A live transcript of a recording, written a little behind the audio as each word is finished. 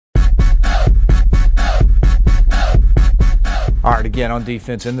All right, again on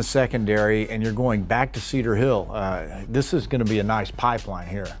defense in the secondary, and you're going back to Cedar Hill. This is going to be a nice pipeline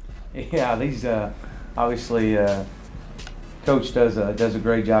here. Yeah, these obviously Coach does a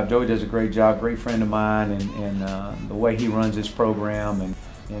great job. Joey does a great job. Great friend of mine, and the way he runs his program.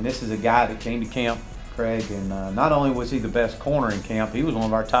 And this is a guy that came to camp, Craig, and not only was he the best corner in camp, he was one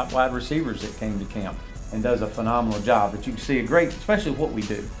of our top wide receivers that came to camp, and does a phenomenal job. But you can see a great, especially what we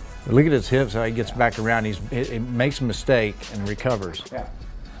do. Look at his hips, how he gets back around. He makes a mistake and recovers. Yeah,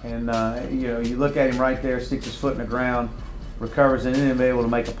 and you know, you look at him right there, sticks his foot in the ground, recovers, and then be able to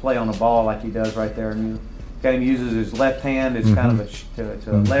make a play on the ball like he does right there. And you got him uses his left hand as kind of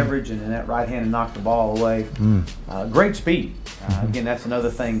to leverage, and then that right hand to knock the ball away. Great speed. Again, that's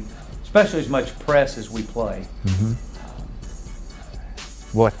another thing, especially as much press as we play.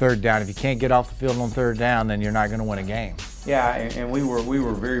 Boy, third down. If you can't get off the field on third down, then you're not going to win a game. Yeah, and we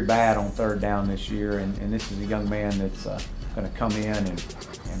were very bad on third down this year, and this is a young man that's going to come in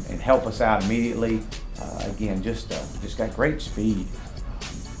and help us out immediately. Again, just got great speed,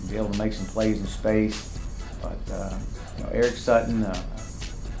 be able to make some plays in space. But you know, Eric Sutton,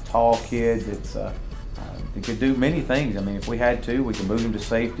 tall kid that could do many things. I mean, if we had to, we could move him to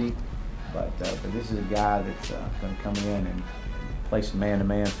safety. But this is a guy that's going to come in and play some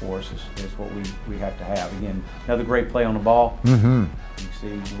man-to-man for us is what we have to have. Again, another great play on the ball. You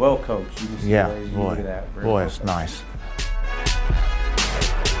see, well coached. You can see yeah, look boy, at that. Boy, it's nice.